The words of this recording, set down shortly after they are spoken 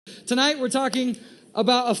Tonight we're talking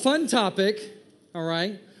about a fun topic, all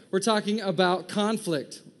right? We're talking about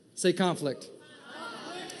conflict. Say conflict.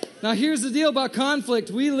 Now here's the deal about conflict.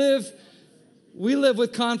 We live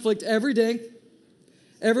with conflict every day.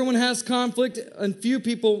 Everyone has conflict, and few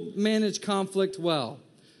people manage conflict well.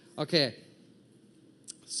 Okay.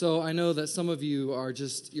 So I know that some of you are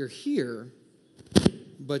you're here,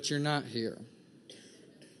 but you're not here.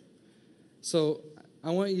 So I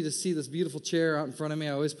want you to see this beautiful chair out in front of me.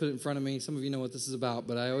 I always put it in front of me. Some of you know what this is about,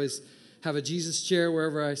 but I always have a Jesus chair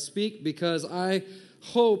wherever I speak because I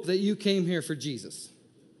hope that you came here for Jesus.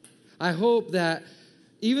 I hope that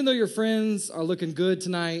even though your friends are looking good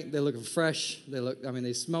tonight, they're looking fresh,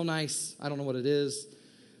 they smell nice. I don't know what it is.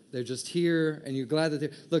 They're just here, and you're glad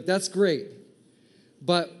that look, that's great.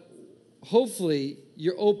 But hopefully,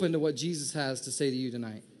 you're open to what Jesus has to say to you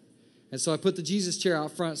tonight. And so I put the Jesus chair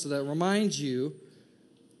out front so that it reminds you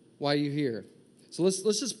why you're here. So let's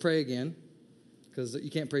just pray again, because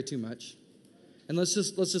you can't pray too much. And let's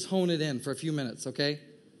just hone it in for a few minutes, okay?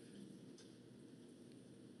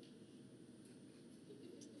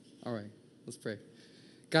 All right, let's pray.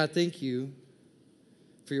 God, thank you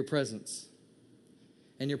for your presence.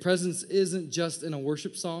 And your presence isn't just in a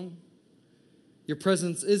worship song. Your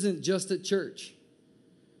presence isn't just at church.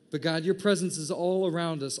 But God, your presence is all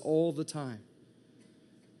around us all the time.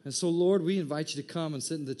 And so, Lord, we invite you to come and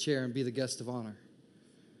sit in the chair and be the guest of honor.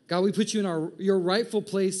 God, we put you in your rightful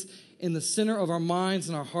place in the center of our minds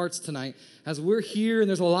and our hearts tonight as we're here and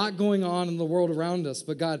there's a lot going on in the world around us.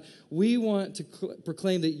 But God, we want to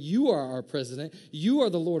proclaim that you are our president. You are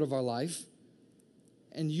the Lord of our life.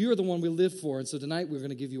 And you're the one we live for. And so tonight we're going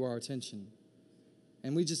to give you our attention.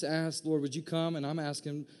 And we just ask, Lord, would you come? And I'm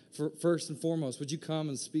asking for first and foremost, would you come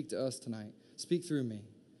and speak to us tonight? Speak through me.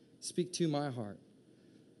 Speak to my heart.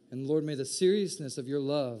 And Lord, may the seriousness of your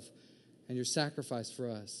love and your sacrifice for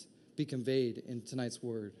us be conveyed in tonight's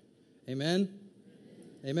word. Amen?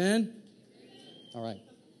 Amen? All right.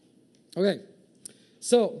 Okay.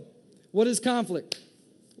 So, what is conflict?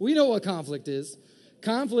 We know what conflict is.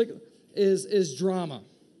 Conflict is drama.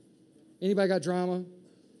 Anybody got drama?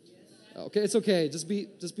 Okay, it's okay. Just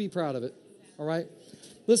be proud of it. All right?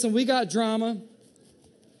 Listen, we got drama.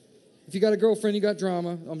 If you got a girlfriend, you got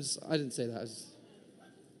drama. I didn't say that.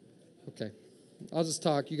 Okay. I'll just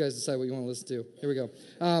talk. You guys decide what you want to listen to. Here we go.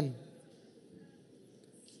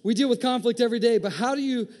 We deal with conflict every day, but how do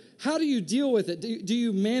you deal with it? Do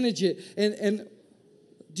you manage it? And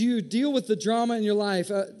do you deal with the drama in your life?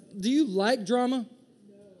 Do you like drama?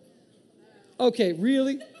 Okay,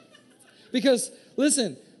 really? Because,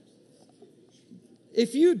 listen,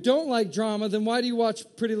 if you don't like drama, then why do you watch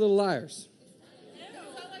Pretty Little Liars?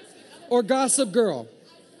 Or Gossip Girl?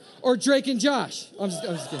 Or Drake and Josh? I'm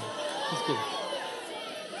just kidding.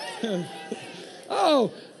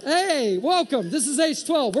 Oh, hey, welcome. This is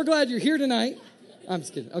H12. We're glad you're here tonight. I'm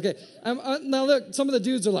just kidding. Okay. Now, look, some of the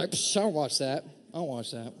dudes are like, I don't watch that.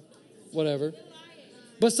 Whatever.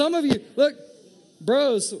 But some of you, look,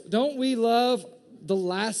 bros, don't we love the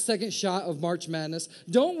last second shot of March Madness?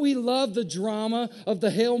 Don't we love the drama of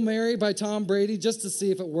the Hail Mary by Tom Brady just to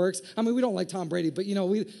see if it works? I mean, we don't like Tom Brady, but,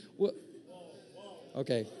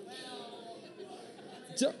 okay.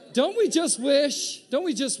 Don't we just wish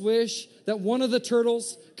that one of the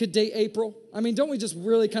turtles could date April? I mean, don't we just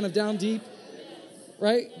really kind of down deep?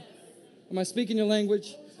 Right? Am I speaking your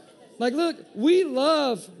language? Like, look, we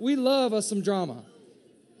love us some drama.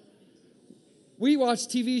 We watch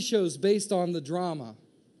TV shows based on the drama.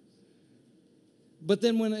 But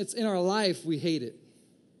then when it's in our life, we hate it.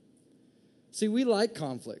 See, we like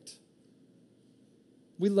conflict.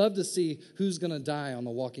 We love to see who's going to die on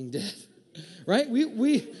The Walking Dead. Right?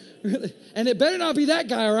 We and it better not be that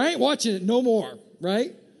guy, all right? Watching it no more,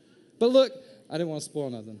 right? But look, I didn't want to spoil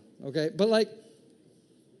nothing, okay? But like,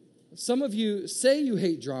 some of you say you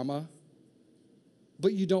hate drama,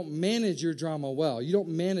 but you don't manage your drama well. You don't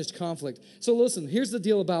manage conflict. So listen, here's the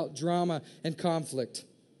deal about drama and conflict.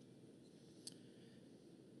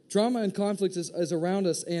 Drama and conflict is around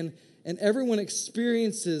us, and everyone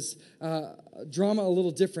experiences drama a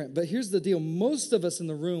little different. But here's the deal. Most of us in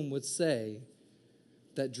the room would say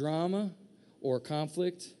that drama or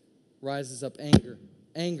conflict rises up anger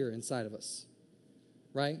inside of us,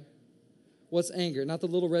 right? What's anger? Not the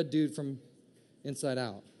little red dude from Inside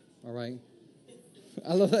Out, all right?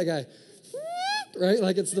 I love that guy, right?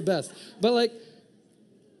 Like it's the best. But like,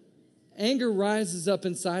 anger rises up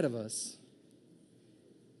inside of us.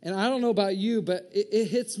 And I don't know about you, but it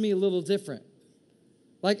hits me a little different.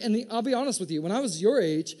 Like, and I'll be honest with you, when I was your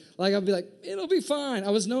age, like I'd be like, it'll be fine.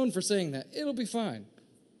 I was known for saying that. It'll be fine.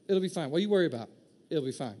 It'll be fine. What do you worry about? It'll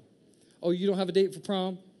be fine. Oh, you don't have a date for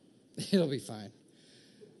prom? It'll be fine.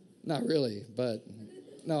 Not really, but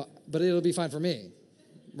it'll be fine for me,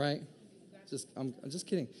 right? I'm just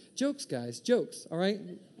kidding. Jokes, guys, jokes, all right?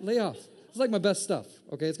 Lay off. It's like my best stuff,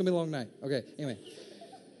 okay? It's going to be a long night. Okay, anyway.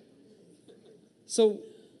 So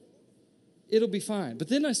it'll be fine. But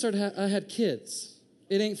then I had kids.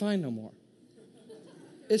 It ain't fine no more.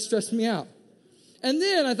 It stressed me out. And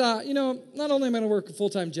then I thought, not only am I going to work a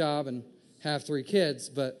full-time job and have 3 kids,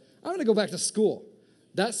 but I'm going to go back to school.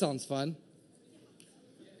 That sounds fun.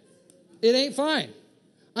 It ain't fine.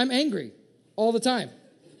 I'm angry all the time.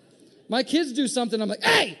 My kids do something, I'm like,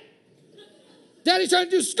 hey, Daddy's trying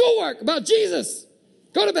to do schoolwork about Jesus.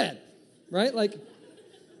 Go to bed, right? Like,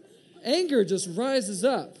 anger just rises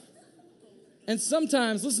up. And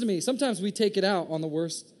sometimes, listen to me, sometimes we take it out on the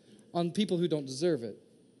worst, on people who don't deserve it,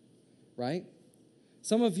 right?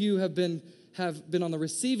 Some of you have been on the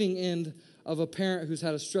receiving end of a parent who's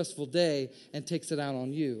had a stressful day and takes it out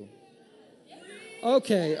on you.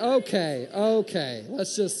 Okay.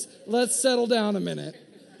 Let's settle down a minute.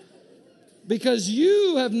 Because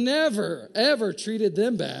you have never, ever treated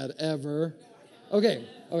them bad, ever. Okay.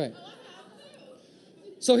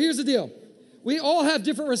 So here's the deal. We all have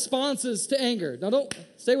different responses to anger. Now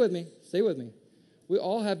stay with me. We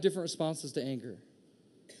all have different responses to anger.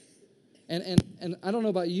 And I don't know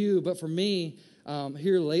about you, but for me,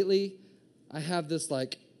 here lately, I have this,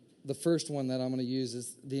 like, the first one that I'm going to use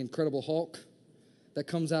is the Incredible Hulk that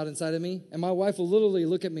comes out inside of me. And my wife will literally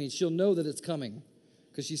look at me and she'll know that it's coming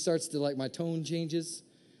because she starts to, like, my tone changes.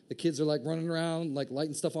 The kids are, like, running around, like,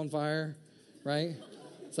 lighting stuff on fire, right?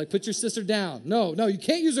 It's like, put your sister down. No, you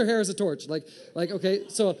can't use her hair as a torch. Like, okay,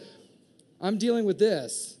 so I'm dealing with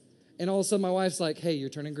this. And all of a sudden my wife's like, hey, you're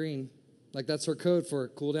turning green. Like, that's her code for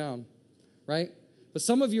cool down, right? But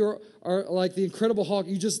some of you are like the Incredible Hulk.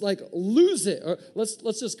 You just, like, lose it. Or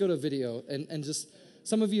let's just go to video and just,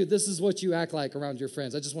 some of you, this is what you act like around your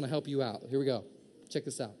friends. I just want to help you out. Here we go. Check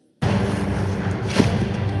this out.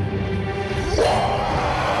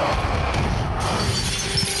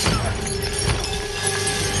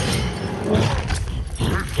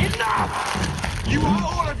 Enough! You are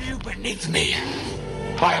all of you beneath me.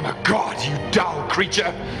 I am a god, you dull creature,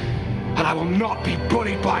 and I will not be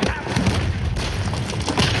bullied by that.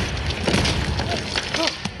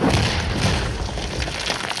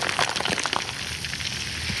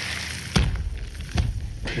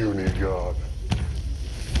 Puny god.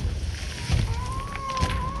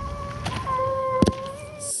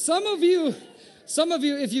 Some of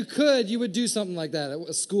you, if you could, you would do something like that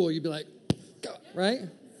at school. You'd be like, God, right?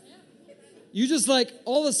 You just, like,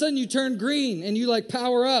 all of a sudden you turn green and you, like,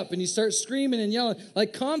 power up and you start screaming and yelling.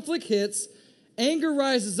 Like, conflict hits, anger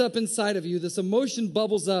rises up inside of you, this emotion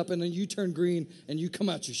bubbles up, and then you turn green and you come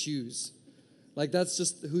out your shoes. Like, that's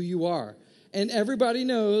just who you are. And everybody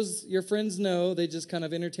knows, your friends know, they just kind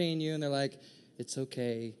of entertain you and they're like, it's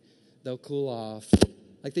okay, they'll cool off.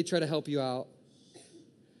 Like, they try to help you out.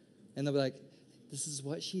 And they'll be like, this is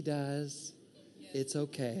what she does. It's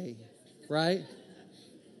okay, right?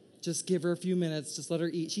 Just give her a few minutes. Just let her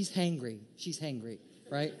eat. She's hangry,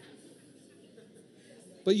 right?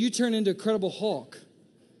 But you turn into Incredible Hulk,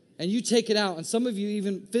 and you take it out. And some of you,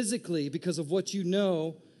 even physically, because of what you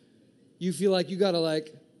know, you feel like you got to,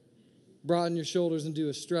 like, broaden your shoulders and do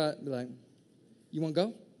a strut. And be like, you want to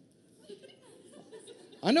go?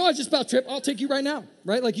 I know I just about tripped. I'll take you right now,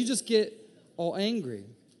 right? Like, you just get all angry.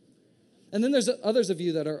 And then there's others of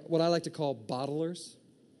you that are what I like to call bottlers.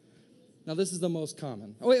 Now, this is the most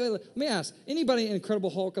common. Oh, wait, let me ask. Anybody Incredible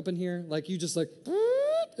Hulk up in here? Like, you just, like,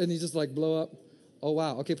 and you just, like, blow up? Oh,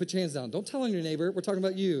 wow. Okay, put your hands down. Don't tell on your neighbor. We're talking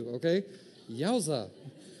about you, okay? Yowza.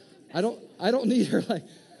 I don't need her, like,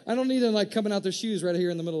 I don't need them, like, coming out their shoes right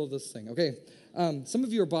here in the middle of this thing, okay? Some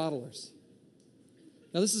of you are bottlers.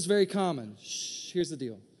 Now, this is very common. Shh, here's the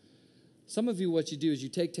deal. Some of you, what you do is you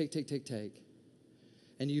take,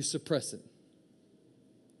 and you suppress it.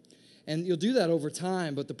 And you'll do that over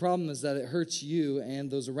time, but the problem is that it hurts you and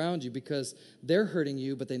those around you because they're hurting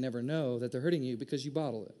you, but they never know that they're hurting you because you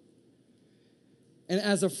bottle it. And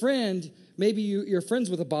as a friend, maybe you're friends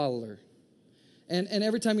with a bottler. And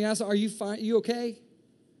every time you ask them, are you fine? You okay? And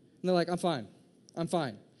they're like, I'm fine.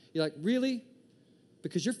 You're like, really?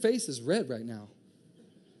 Because your face is red right now.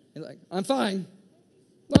 And like, I'm fine.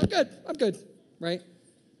 Well, I'm good, right?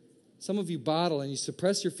 Some of you bottle and you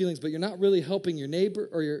suppress your feelings, but you're not really helping your neighbor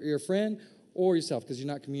or your friend or yourself because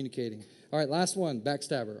you're not communicating. All right, last one,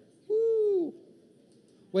 backstabber. Woo!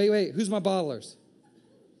 Wait, who's my bottlers?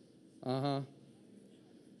 Uh-huh.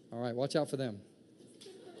 All right, watch out for them.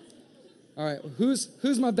 All right, who's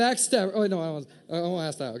my backstabber? Oh, no, I won't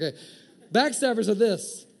ask that. Okay. Backstabbers are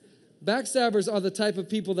this. Backstabbers are the type of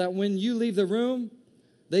people that when you leave the room,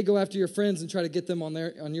 they go after your friends and try to get them on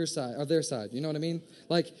your side or their side. You know what I mean?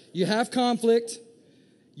 Like, you have conflict,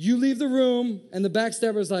 you leave the room, and the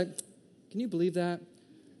backstabber's like, can you believe that?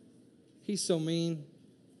 He's so mean.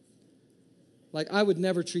 Like, I would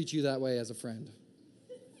never treat you that way as a friend.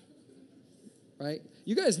 Right?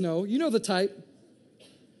 You guys know. You know the type.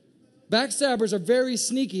 Backstabbers are very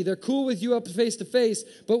sneaky. They're cool with you up face to face,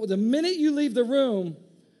 but the minute you leave the room,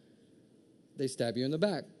 they stab you in the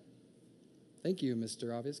back. Thank you,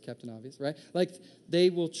 Mr. Obvious, Captain Obvious, right? Like, they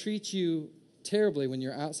will treat you terribly when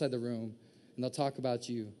you're outside the room, and they'll talk about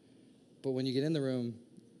you. But when you get in the room,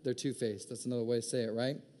 they're two-faced. That's another way to say it,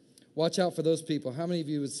 right? Watch out for those people. How many of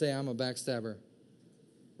you would say I'm a backstabber?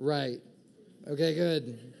 Right. Okay,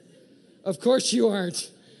 good. Of course you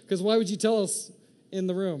aren't, because why would you tell us in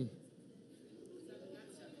the room?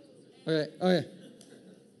 Okay.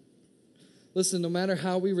 Listen, no matter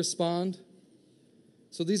how we respond,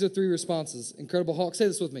 so these are 3 responses. Incredible Hulk. Say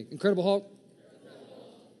this with me. Incredible Hulk.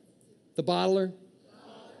 The bottler.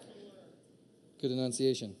 Good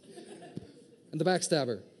enunciation. And the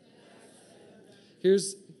backstabber.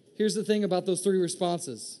 Here's the thing about those 3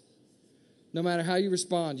 responses. No matter how you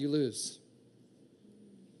respond, you lose.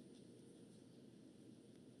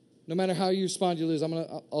 No matter how you respond, you lose.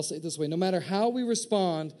 I'll say it this way. No matter how we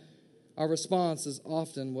respond, our response is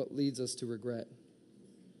often what leads us to regret.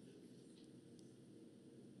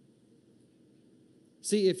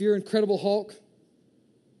 See, if you're Incredible Hulk,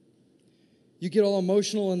 you get all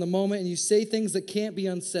emotional in the moment and you say things that can't be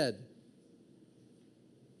unsaid.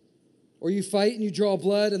 Or you fight and you draw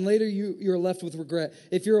blood and later you're left with regret.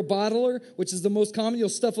 If you're a bottler, which is the most common, you'll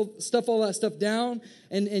stuff all that stuff down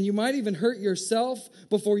and you might even hurt yourself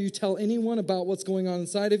before you tell anyone about what's going on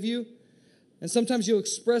inside of you. And sometimes you'll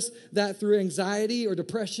express that through anxiety or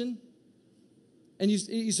depression. And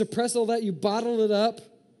you suppress all that, you bottle it up.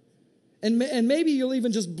 And maybe you'll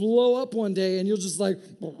even just blow up one day and you'll just like,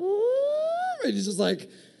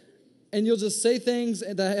 and you'll just say things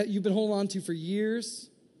that you've been holding on to for years.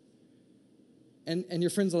 And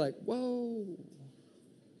your friends are like, whoa.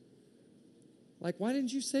 Like, why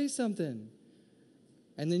didn't you say something?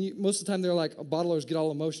 And then most of the time they're like, bottlers get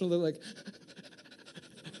all emotional. They're like,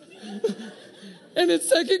 and in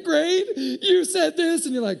 2nd grade, you said this.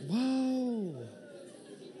 And you're like, whoa.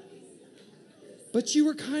 But you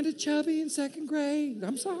were kind of chubby in 2nd grade.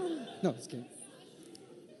 I'm sorry. No, just kidding.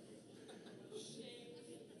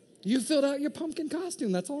 You filled out your pumpkin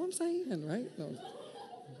costume. That's all I'm saying, right? No.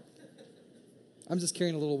 I'm just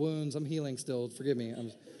carrying a little wounds. I'm healing still. Forgive me.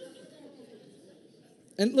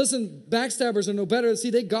 And listen, backstabbers are no better. See,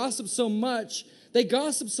 they gossip so much.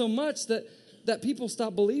 That people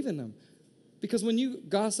stop believing them. Because when you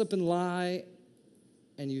gossip and lie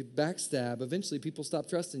and you backstab, eventually people stop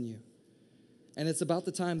trusting you. And it's about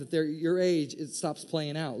the time that they're your age, it stops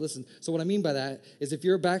playing out. Listen, so what I mean by that is if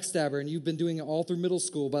you're a backstabber and you've been doing it all through middle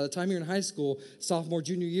school, by the time you're in high school, sophomore,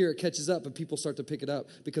 junior year, it catches up and people start to pick it up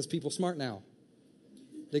because people are smart now.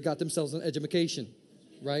 They got themselves an education,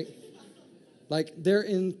 right? Like they're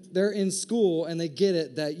in school and they get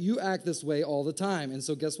it that you act this way all the time. And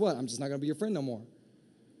so guess what? I'm just not going to be your friend no more.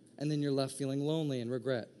 And then you're left feeling lonely and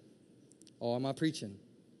regret. Oh, am I preaching?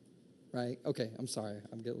 Right? Okay, I'm sorry.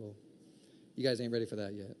 I'm getting a little... You guys ain't ready for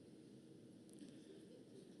that yet.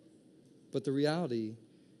 But the reality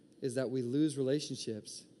is that we lose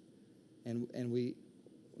relationships and we,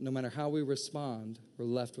 no matter how we respond, we're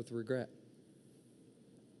left with regret.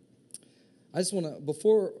 I just want to,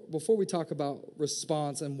 before we talk about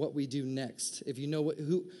response and what we do next, if you know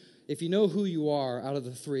who you are out of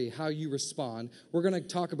the 3, how you respond, we're going to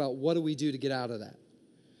talk about what do we do to get out of that.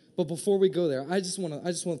 But before we go there, I just want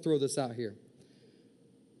to throw this out here.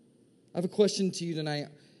 I have a question to you tonight.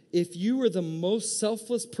 If you were the most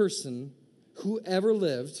selfless person who ever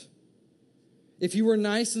lived, if you were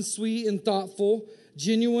nice and sweet and thoughtful,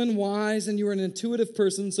 genuine, wise, and you were an intuitive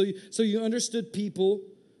person, so you understood people,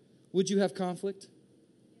 would you have conflict?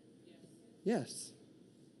 Yes.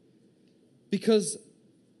 Because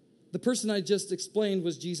the person I just explained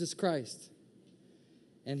was Jesus Christ,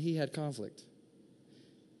 and he had conflict.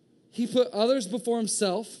 He put others before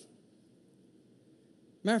himself.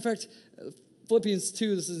 Matter of fact, Philippians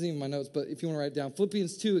 2, this isn't even my notes, but if you want to write it down,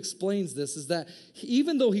 Philippians 2 explains this, is that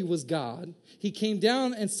even though he was God, he came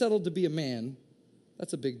down and settled to be a man.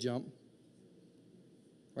 That's a big jump.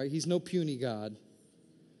 Right? He's no puny God.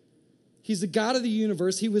 He's the God of the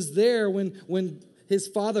universe. He was there when his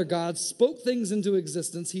Father God spoke things into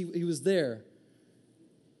existence. He was there.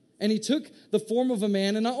 And he took the form of a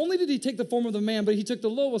man. And not only did he take the form of the man, but he took the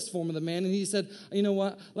lowest form of the man. And he said, you know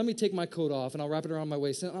what? Let me take my coat off and I'll wrap it around my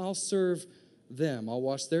waist and I'll serve them. I'll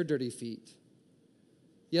wash their dirty feet.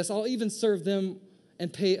 Yes, I'll even serve them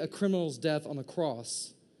and pay a criminal's death on the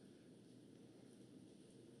cross.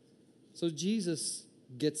 So Jesus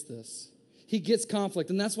gets this. He gets conflict.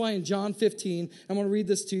 And that's why in John 15, I'm going to read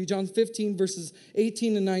this to you. John 15 verses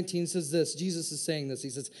 18 and 19 says this. Jesus is saying this. He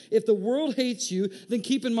says, if the world hates you, then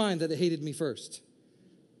keep in mind that it hated me first.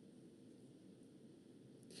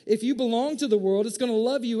 If you belong to the world, it's going to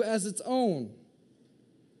love you as its own.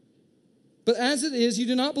 But as it is, you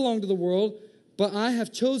do not belong to the world, but I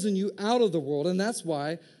have chosen you out of the world. And that's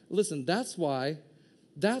why, listen, that's why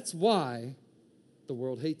the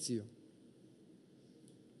world hates you.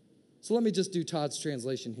 So let me just do Todd's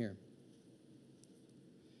translation here.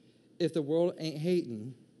 If the world ain't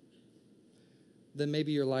hating, then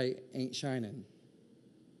maybe your light ain't shining.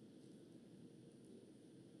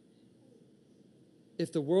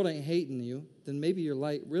 If the world ain't hating you, then maybe your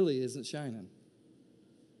light really isn't shining.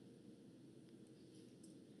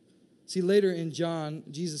 See, later in John,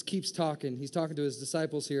 Jesus keeps talking. He's talking to his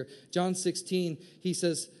disciples here. John 16, he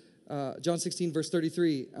says, John 16, verse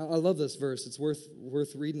 33. I love this verse. It's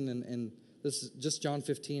worth reading. And this is just John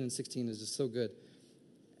 15 and 16 is just so good.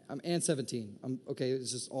 And 17. Okay,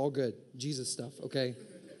 it's just all good. Jesus stuff, okay?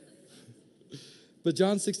 But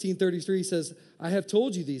John 16, 33 says, I have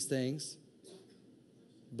told you these things.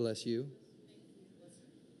 Bless you.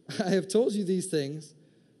 I have told you these things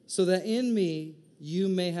so that in me you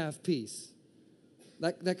may have peace.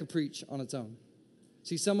 That could preach on its own.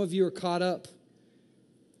 See, some of you are caught up.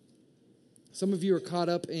 Some of you are caught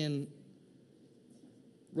up in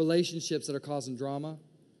relationships that are causing drama.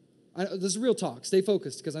 This is real talk. Stay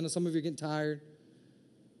focused because I know some of you are getting tired.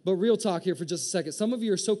 But real talk here for just a second. Some of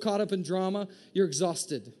you are so caught up in drama, you're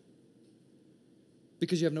exhausted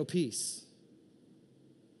because you have no peace.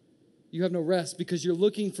 You have no rest because you're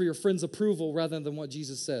looking for your friend's approval rather than what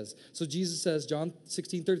Jesus says. So Jesus says, John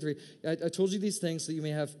 16, 33, I told you these things so you may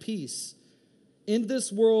have peace. In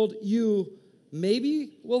this world, you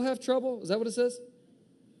maybe will have trouble. Is that what it says?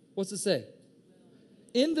 What's it say?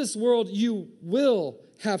 In this world, you will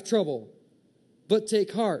have trouble. But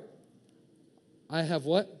take heart. I have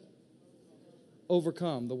what?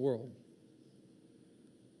 Overcome the world.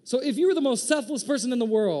 So if you were the most selfless person in the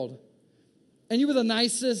world, and you were the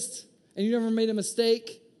nicest, and you never made a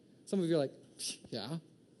mistake, some of you are like, yeah.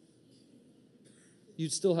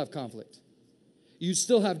 You'd still have conflict. You'd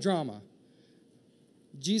still have drama.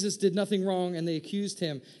 Jesus did nothing wrong, and they accused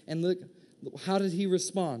him. And look, how did he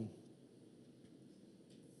respond?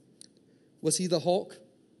 Was he the Hulk?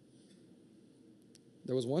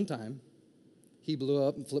 There was one time he blew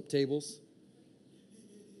up and flipped tables.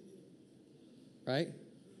 Right?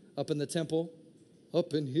 Up in the temple.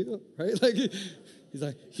 Up in here. Right? Like, he's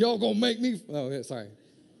like, y'all gonna make me. Oh, yeah, sorry.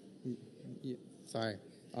 Yeah, sorry.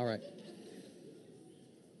 All right.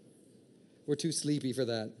 We're too sleepy for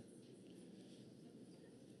that.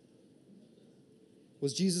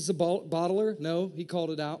 Was Jesus a bottler? No, he called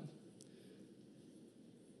it out.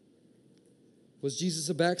 Was Jesus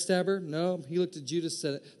a backstabber? No, he looked at Judas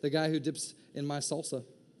and said, the guy who dips in my salsa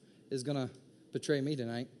is going to betray me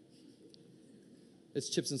tonight. It's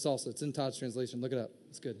chips and salsa. It's in Todd's translation. Look it up.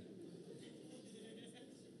 It's good.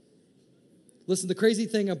 Listen, the crazy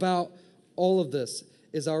thing about all of this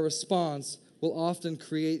is our response will often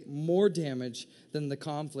create more damage than the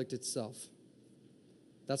conflict itself.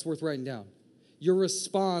 That's worth writing down. Your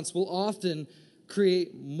response will often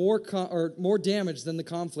create more damage than the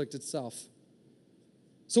conflict itself.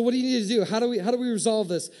 So what do you need to do? How do we resolve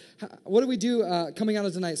this? What do we do coming out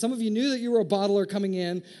of tonight? Some of you knew that you were a bottler coming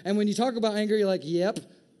in, and when you talk about anger, you're like, yep,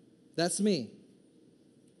 that's me.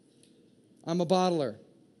 I'm a bottler.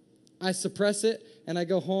 I suppress it, and I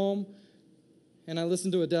go home, and I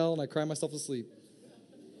listen to Adele, and I cry myself to sleep.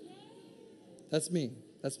 That's me.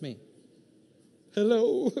 That's me.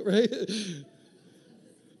 Hello, right?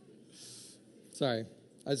 Sorry.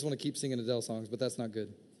 I just want to keep singing Adele songs, but that's not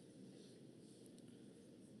good.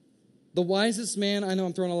 The wisest man, I know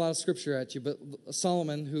I'm throwing a lot of scripture at you, but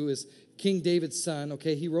Solomon, who is King David's son,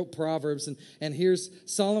 okay, he wrote Proverbs, and here's,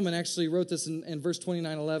 Solomon actually wrote this in verse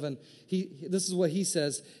 29:11. This is what he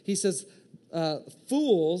says. He says,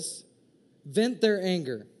 fools vent their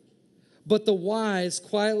anger, but the wise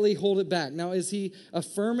quietly hold it back. Now, is he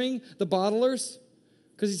affirming the bottlers?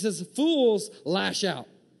 Because he says, fools lash out.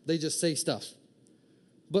 They just say stuff.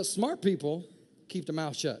 But smart people keep their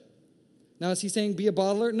mouth shut. Now, is he saying be a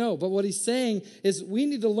bottler? No, but what he's saying is we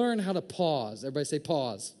need to learn how to pause. Everybody say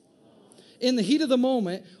pause. In the heat of the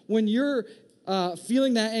moment, when you're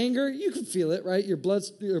Feeling that anger, you can feel it, right? Your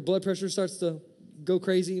blood pressure starts to go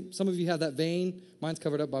crazy. Some of you have that vein. Mine's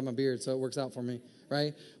covered up by my beard, so it works out for me,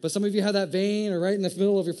 right? But some of you have that vein or right in the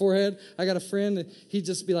middle of your forehead. I got a friend, and he'd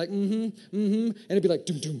just be like, and it'd be like,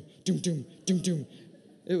 doom, doom, doom, doom, doom, doom.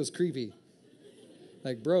 It was creepy.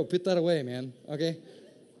 Like, bro, put that away, man, okay?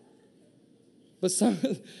 But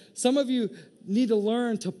some of you need to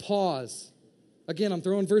learn to pause. Again, I'm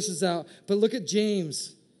throwing verses out, but look at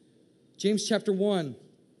James. James chapter 1.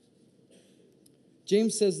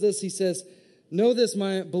 James says this, he says, know this,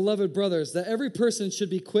 my beloved brothers, that every person should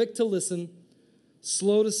be quick to listen,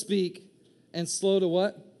 slow to speak, and slow to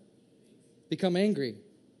what? Become angry.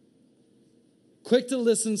 Quick to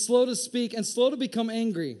listen, slow to speak, and slow to become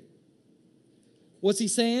angry. What's he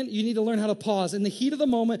saying? You need to learn how to pause. In the heat of the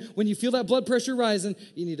moment, when you feel that blood pressure rising,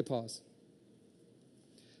 you need to pause.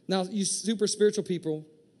 Now, you super spiritual people,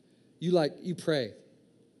 you pray.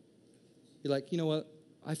 You're like, you know what?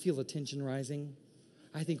 I feel the tension rising.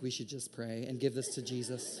 I think we should just pray and give this to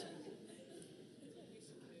Jesus.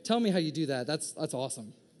 Tell me how you do that. That's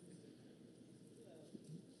awesome.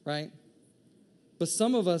 Right? But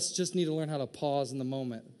some of us just need to learn how to pause in the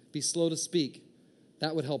moment. Be slow to speak.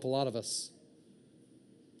 That would help a lot of us.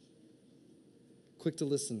 Quick to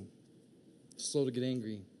listen. Slow to get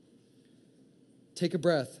angry. Take a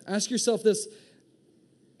breath. Ask yourself this.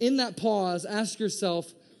 In that pause, ask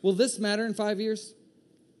yourself, will this matter in 5 years?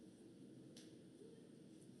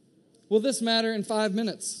 Will this matter in 5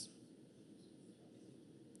 minutes?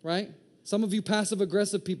 Right? Some of you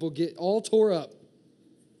passive-aggressive people get all tore up.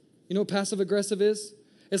 You know what passive-aggressive is?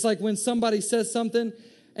 It's like when somebody says something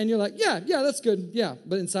and you're like, yeah, that's good, yeah.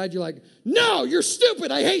 But inside you're like, no, you're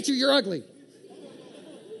stupid, I hate you, you're ugly.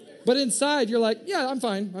 But inside you're like, yeah, I'm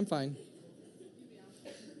fine.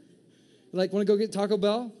 Like, want to go get Taco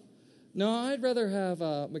Bell? No, I'd rather have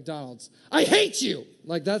McDonald's. I hate you!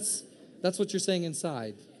 Like, that's what you're saying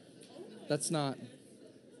inside. That's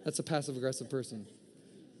a passive-aggressive person.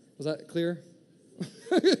 Was that clear?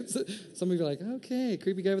 Some of you are like, okay,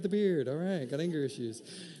 creepy guy with a beard. All right, got anger issues.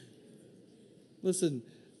 Listen,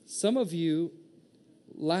 some of you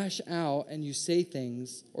lash out and you say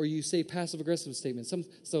things, or you say passive-aggressive statements.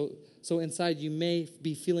 So inside you may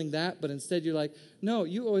be feeling that, but instead you're like, no,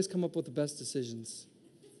 you always come up with the best decisions.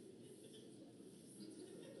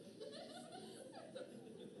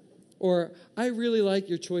 Or, I really like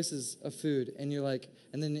your choices of food. And you're like,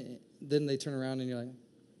 and then they turn around and you're like,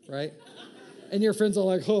 right? And your friends are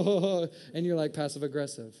like, ho, ho, ho. And you're like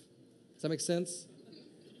passive-aggressive. Does that make sense?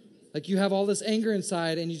 Like you have all this anger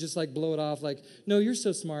inside and you just like blow it off like, no, you're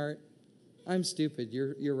so smart. I'm stupid.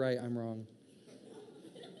 You're right. I'm wrong.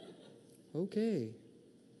 Okay.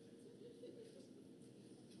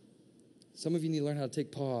 Some of you need to learn how to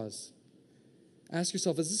take pause. Ask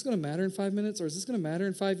yourself, is this going to matter in 5 minutes or is this going to matter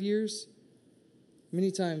in 5 years?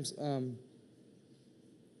 Many times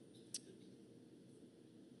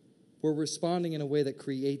we're responding in a way that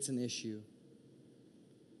creates an issue.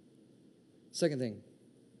 Second thing,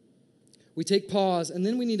 we take pause and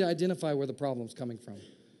then we need to identify where the problem's coming from.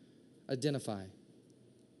 Identify.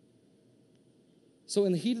 So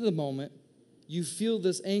in the heat of the moment, you feel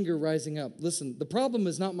this anger rising up. Listen, the problem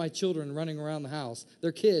is not my children running around the house.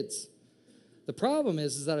 They're kids. The problem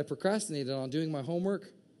is that I procrastinated on doing my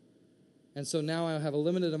homework. And so now I have a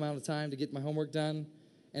limited amount of time to get my homework done.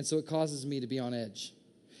 And so it causes me to be on edge.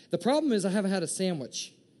 The problem is I haven't had a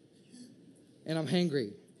sandwich. And I'm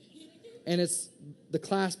hangry. And it's the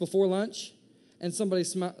class before lunch. And somebody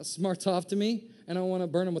smarts off to me. And I want to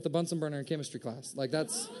burn them with a Bunsen burner in chemistry class. Like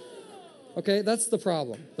that's the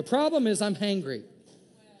problem. The problem is I'm hangry.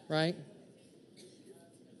 Right?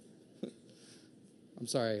 I'm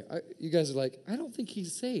sorry. You guys are like, I don't think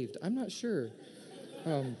he's saved. I'm not sure.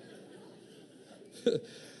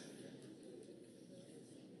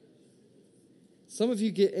 Some of you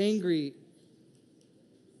get angry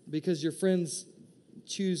because your friends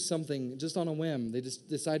choose something just on a whim. They just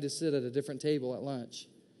decide to sit at a different table at lunch.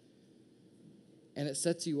 And it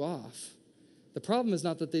sets you off. The problem is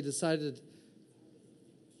not that they decided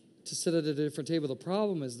to sit at a different table. The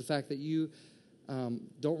problem is the fact that you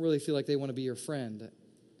don't really feel like they want to be your friend.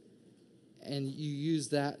 And you use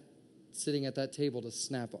that sitting at that table to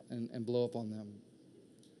snap and blow up on them.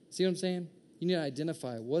 See what I'm saying? You need to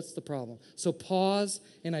identify what's the problem. So pause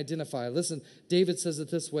and identify. Listen, David says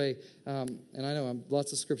it this way, and I know I'm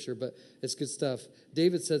lots of scripture, but it's good stuff.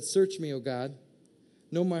 David said, search me, O God.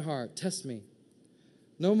 Know my heart. Test me.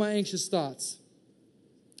 Know my anxious thoughts.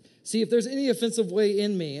 See if there's any offensive way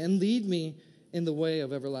in me, and lead me in the way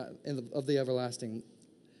of the everlasting.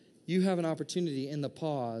 You have an opportunity in the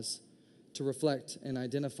pause to reflect and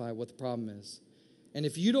identify what the problem is. And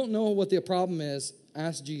if you don't know what the problem is,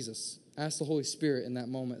 ask Jesus. Ask the Holy Spirit in that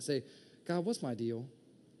moment. Say, God, what's my deal?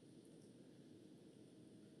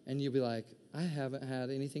 And you'll be like, I haven't had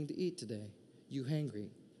anything to eat today. You hangry?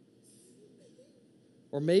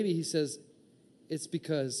 Or maybe he says, it's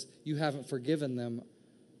because you haven't forgiven them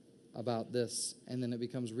about this. And then it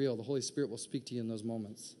becomes real. The Holy Spirit will speak to you in those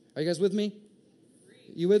moments. Are you guys with me?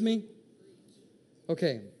 You with me?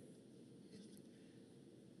 Okay.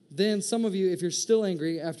 Then some of you, if you're still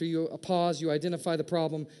angry, after you pause, you identify the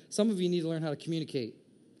problem, some of you need to learn how to communicate.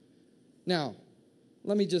 Now,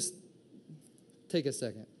 let me just take a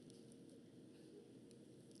second.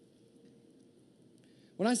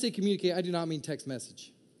 When I say communicate, I do not mean text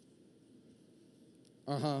message.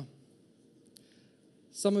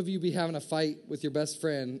 Some of you be having a fight with your best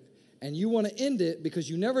friend, and you want to end it because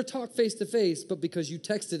you never talk face to face, but because you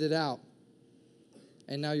texted it out.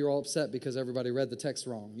 And now you're all upset because everybody read the text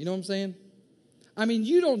wrong. You know what I'm saying? I mean,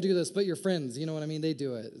 you don't do this, but your friends, you know what I mean? They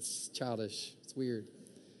do it. It's childish. It's weird.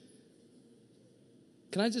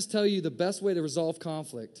 Can I just tell you the best way to resolve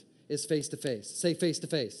conflict is face to face? Say face to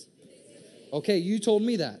face. Okay, you told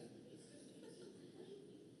me that.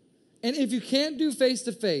 And if you can't do face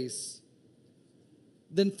to face,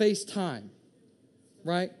 then FaceTime,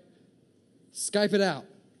 right? Skype it out.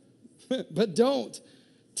 But don't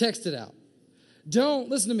text it out. Don't,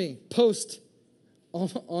 listen to me, post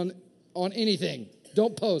on anything.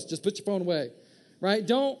 Don't post. Just put your phone away, right?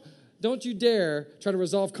 Don't you dare try to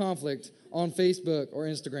resolve conflict on Facebook or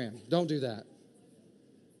Instagram. Don't do that.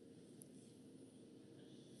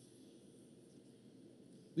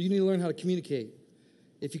 You need to learn how to communicate.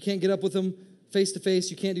 If you can't get up with them face to face,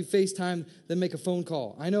 you can't do FaceTime, then make a phone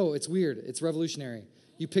call. I know, it's weird. It's revolutionary.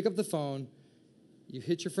 You pick up the phone, you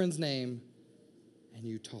hit your friend's name, and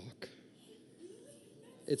you talk.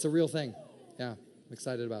 It's a real thing. Yeah, I'm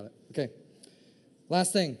excited about it. Okay.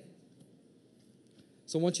 Last thing.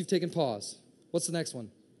 So once you've taken pause, what's the next one?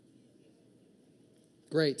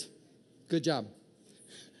 Great. Good job.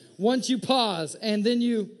 Once you pause, and then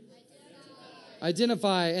you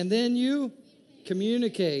identify, and then you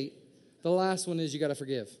communicate. The last one is you got to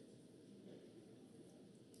forgive.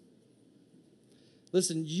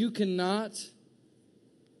 Listen, you cannot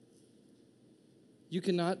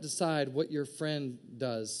decide what your friend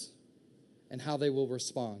does and how they will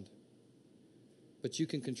respond. But you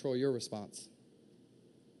can control your response.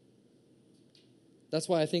 That's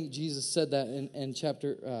why I think Jesus said that in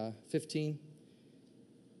chapter 15.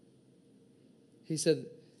 He said,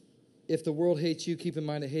 if the world hates you, keep in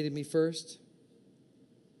mind it hated me first.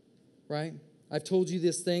 Right? I've told you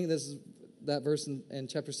this thing. This is that verse in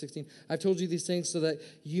chapter 16. I've told you these things so that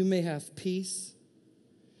you may have peace.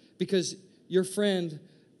 Because your friend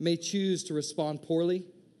may choose to respond poorly,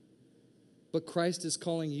 but Christ is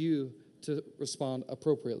calling you to respond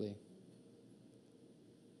appropriately.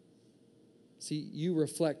 See, you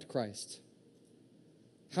reflect Christ.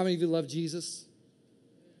 How many of you love Jesus?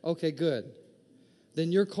 Okay, good.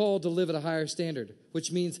 Then you're called to live at a higher standard,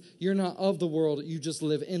 which means you're not of the world, you just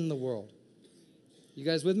live in the world. You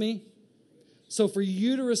guys with me? So for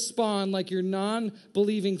you to respond like your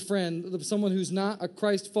non-believing friend, someone who's not a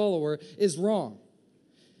Christ follower, is wrong.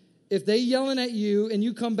 If they yelling at you and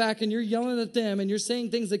you come back and you're yelling at them and you're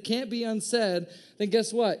saying things that can't be unsaid, then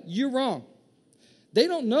guess what? You're wrong. They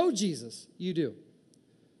don't know Jesus. You do.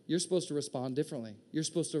 You're supposed to respond differently. You're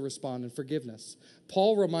supposed to respond in forgiveness.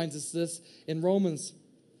 Paul reminds us this in Romans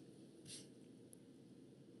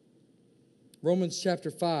chapter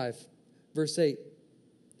 5, verse 8.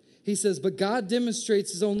 He says, but God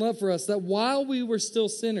demonstrates his own love for us, that while we were still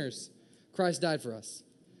sinners, Christ died for us.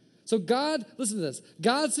 So God, listen to this.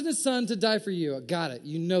 God sent his son to die for you. Got it.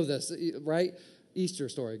 You know this, right? Easter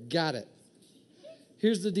story. Got it.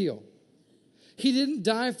 Here's the deal. He didn't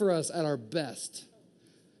die for us at our best.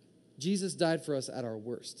 Jesus died for us at our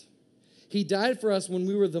worst. He died for us when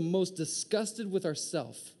we were the most disgusted with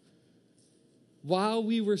ourselves. While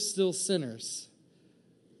we were still sinners,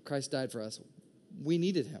 Christ died for us. We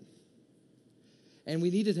needed him. And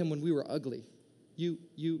we needed him when we were ugly. You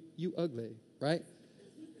ugly, right?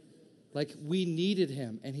 Like we needed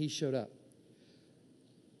him and he showed up.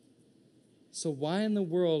 So why in the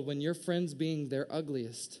world, when your friend's being their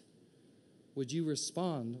ugliest, would you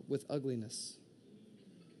respond with ugliness?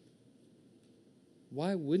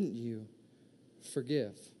 Why wouldn't you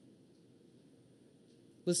forgive?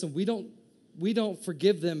 Listen, we don't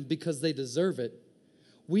forgive them because they deserve it.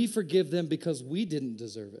 We forgive them because we didn't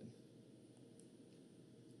deserve it.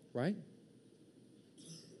 Right?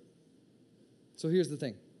 So here's the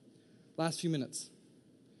thing. Last few minutes.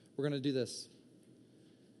 We're going to do this.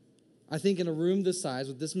 I think in a room this size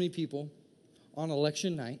with this many people on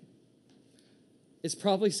election night, it's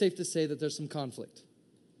probably safe to say that there's some conflict.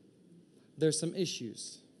 There's some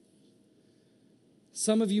issues.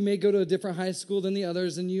 Some of you may go to a different high school than the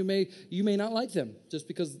others, and you may not like them just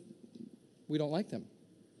because we don't like them.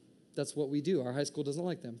 That's what we do. Our high school doesn't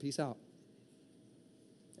like them. Peace out.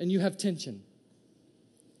 And you have tension.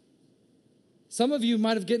 Some of you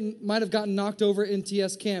might have gotten knocked over at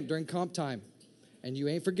NTS camp during comp time, and you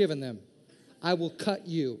ain't forgiven them. I will cut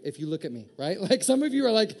you if you look at me, right? Like some of you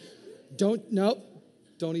are like, don't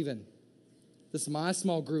even. This is my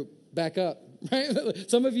small group. Back up, right?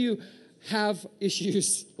 Some of you have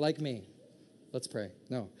issues like me. Let's pray.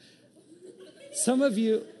 No. Some of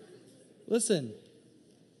you, listen.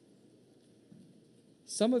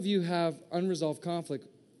 Some of you have unresolved conflict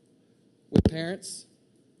with parents,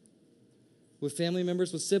 with family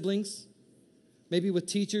members, with siblings, maybe with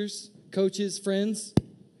teachers, coaches, friends.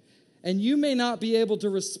 And you may not be able to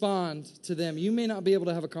respond to them. You may not be able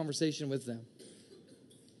to have a conversation with them.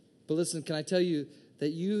 But listen, can I tell you that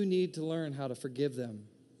you need to learn how to forgive them?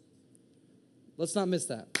 Let's not miss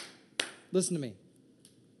that. Listen to me.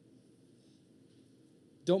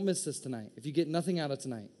 Don't miss this tonight. If you get nothing out of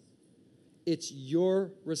tonight, it's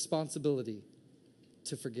your responsibility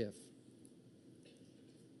to forgive.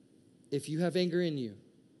 If you have anger in you,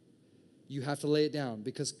 you have to lay it down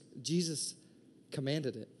because Jesus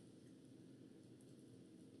commanded it.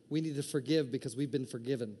 We need to forgive because we've been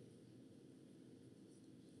forgiven.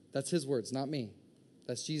 That's his words, not me.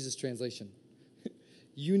 That's Jesus' translation.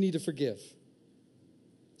 You need to forgive.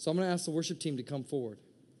 So I'm going to ask the worship team to come forward.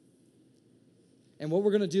 And what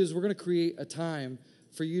we're going to do is we're going to create a time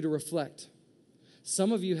for you to reflect.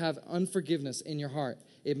 Some of you have unforgiveness in your heart.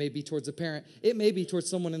 It may be towards a parent. It may be towards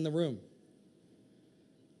someone in the room.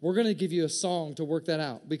 We're going to give you a song to work that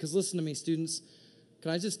out. Because listen to me, students.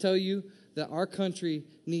 Can I just tell you that our country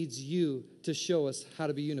needs you to show us how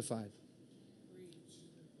to be unified?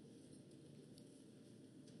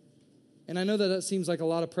 And I know that seems like a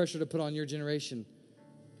lot of pressure to put on your generation.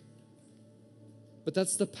 But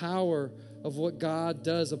that's the power of what God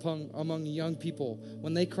does among young people.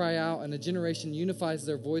 When they cry out and a generation unifies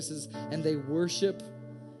their voices and they worship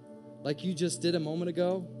like you just did a moment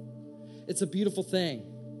ago, it's a beautiful thing.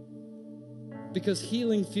 Because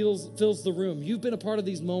healing fills the room. You've been a part of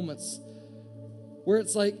these moments where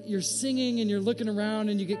it's like you're singing and you're looking around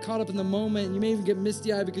and you get caught up in the moment and you may even get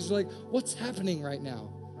misty-eyed because you're like, what's happening right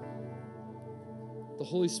now? The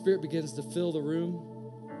Holy Spirit begins to fill the room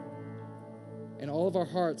and all of our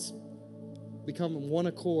hearts become in one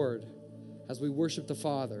accord as we worship the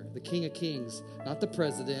Father, the King of Kings, not the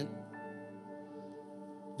president,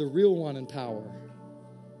 the real one in power.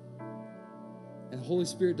 And the Holy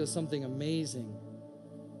Spirit does something amazing.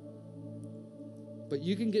 But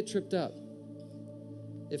you can get tripped up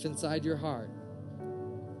if inside your heart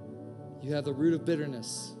you have the root of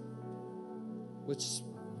bitterness, which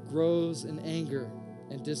grows in anger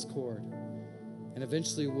and discord, and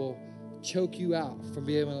eventually will choke you out from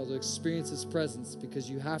being able to experience his presence because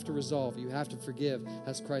you have to resolve, you have to forgive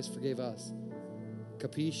as Christ forgave us.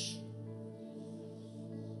 Capiche?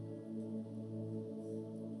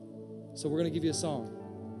 So we're going to give you a song.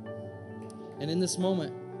 And in this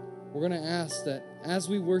moment, we're going to ask that as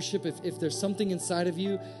we worship, if there's something inside of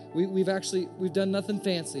you, we've done nothing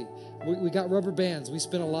fancy. We got rubber bands. We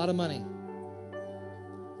spent a lot of money.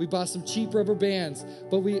 We bought some cheap rubber bands,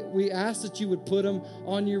 but we asked that you would put them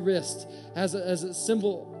on your wrist as a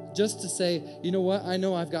symbol, just to say, you know what? I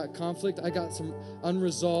know I've got conflict. I got some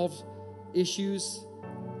unresolved issues.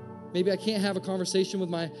 Maybe I can't have a conversation with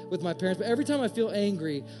my parents, but every time I feel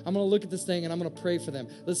angry, I'm going to look at this thing and I'm going to pray for them.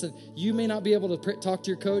 Listen, you may not be able to talk to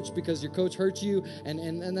your coach because your coach hurt you,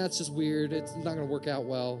 and that's just weird. It's not going to work out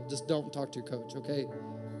well. Just don't talk to your coach, okay?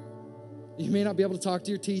 You may not be able to talk to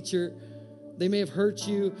your teacher. They may have hurt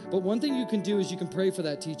you, but one thing you can do is you can pray for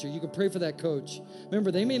that teacher. You can pray for that coach.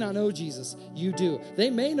 Remember, they may not know Jesus. You do.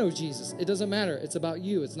 They may know Jesus. It doesn't matter. It's about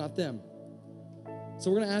you. It's not them.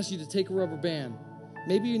 So we're going to ask you to take a rubber band.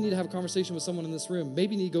 Maybe you need to have a conversation with someone in this room.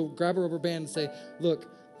 Maybe you need to go grab a rubber band and say, look,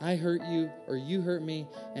 I hurt you or you hurt me,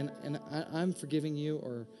 and I'm forgiving you,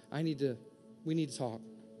 or we need to talk.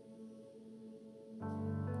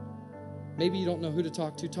 Maybe you don't know who to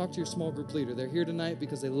talk to. Talk to your small group leader. They're here tonight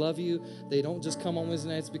because they love you. They don't just come on Wednesday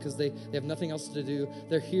nights because they have nothing else to do.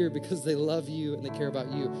 They're here because they love you and they care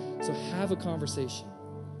about you. So have a conversation.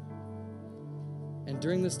 And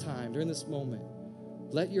during this time, during this moment,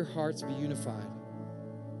 let your hearts be unified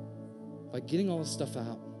by getting all this stuff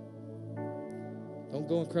out. Don't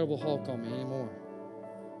go Incredible Hulk on me anymore.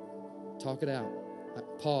 Talk it out.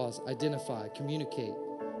 Pause, identify, communicate,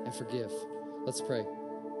 and forgive. Let's pray.